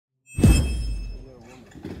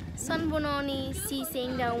Sanbonani,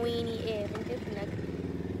 Sising Dawini,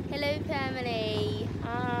 hello family.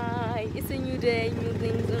 Hi, it's a new day, new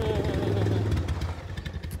things.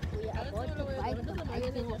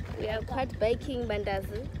 We are quite baking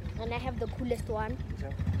bandazi, and I have the coolest one.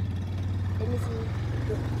 Let me see.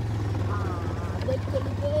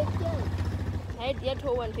 I had yet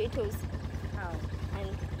one potatoes. How?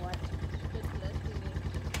 And What?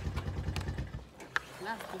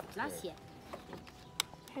 Last year.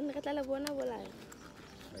 I'm going to bona bola.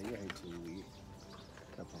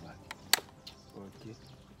 Okay.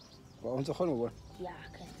 Well, on the whole, Yeah,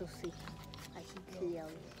 I can still see. I see clearly.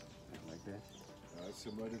 like that. That's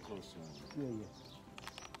somebody close one.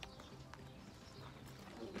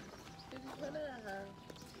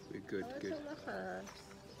 Yeah. Good.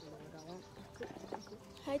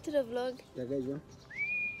 Hi to the vlog. Yeah, guys, yeah.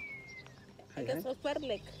 Hi.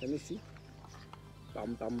 Let me see.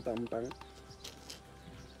 Tam.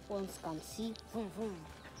 Once can see.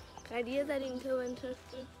 Ideas are in winter.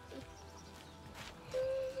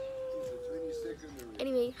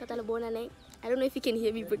 Anyway, I don't know if you can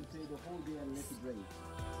hear me, but The whole day and let it rain.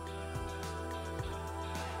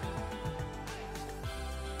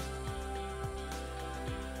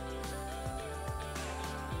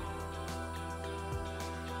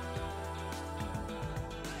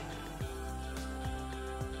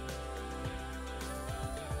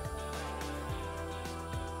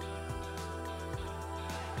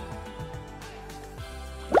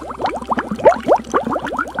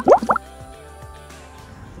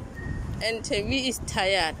 And Tevi is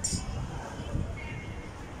tired,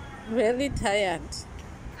 very tired.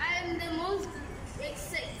 I am the most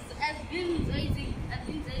excited. I've been raising.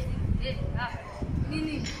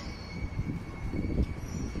 Meaning.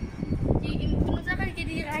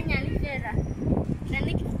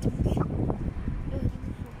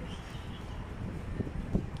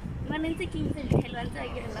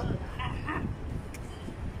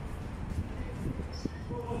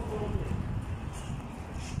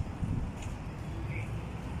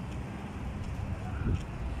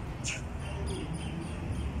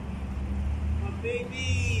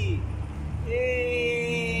 Baby!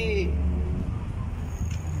 Hey!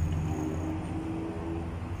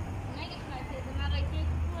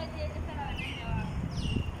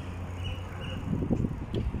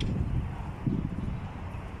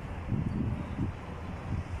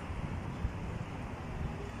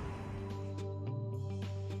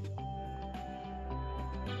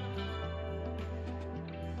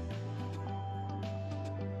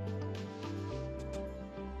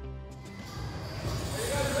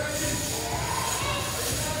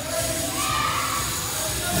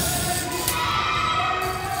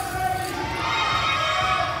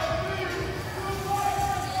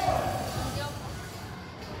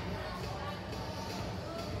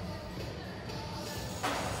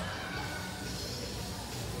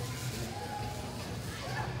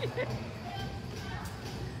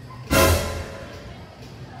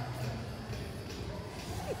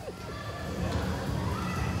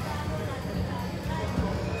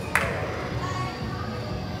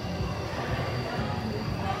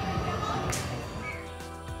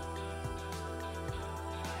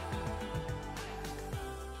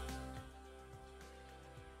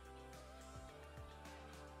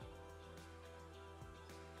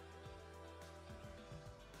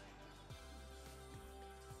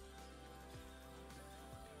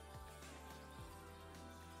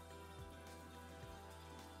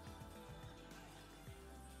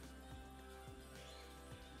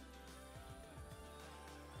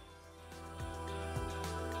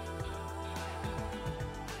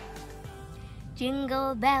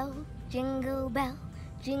 Jingle bell, jingle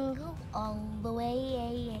all the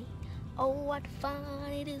way. Oh, what fun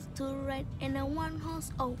it is to ride in a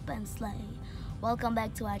one-horse open sleigh. Welcome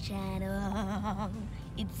back to our channel.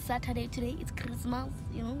 It's Saturday today, it's Christmas,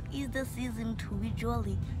 it's the season to be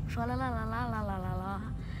jolly. Tra-la-la-la-la-la-la-la.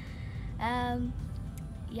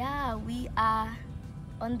 Yeah, we are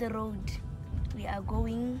on the road. We are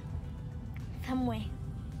going somewhere.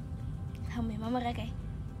 Mama Rakai.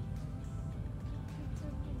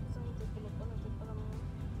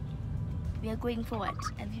 We are going for what?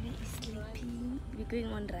 Aviva is sleeping. We're going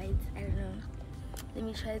on rides. I don't know. Let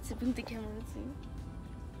me try to bring the camera too.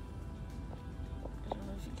 I don't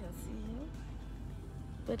know if you can see him.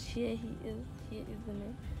 But here he is. Here is the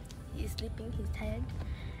man. He is sleeping. He's tired.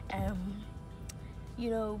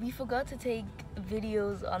 We forgot to take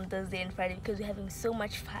videos on Thursday and Friday because we're having so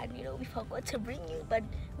much fun. We forgot to bring you, but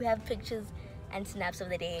we have pictures and snaps of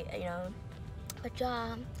the day. But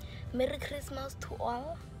Merry Christmas to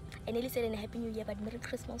all. I nearly said a Happy New Year, but Merry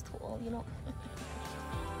Christmas to all,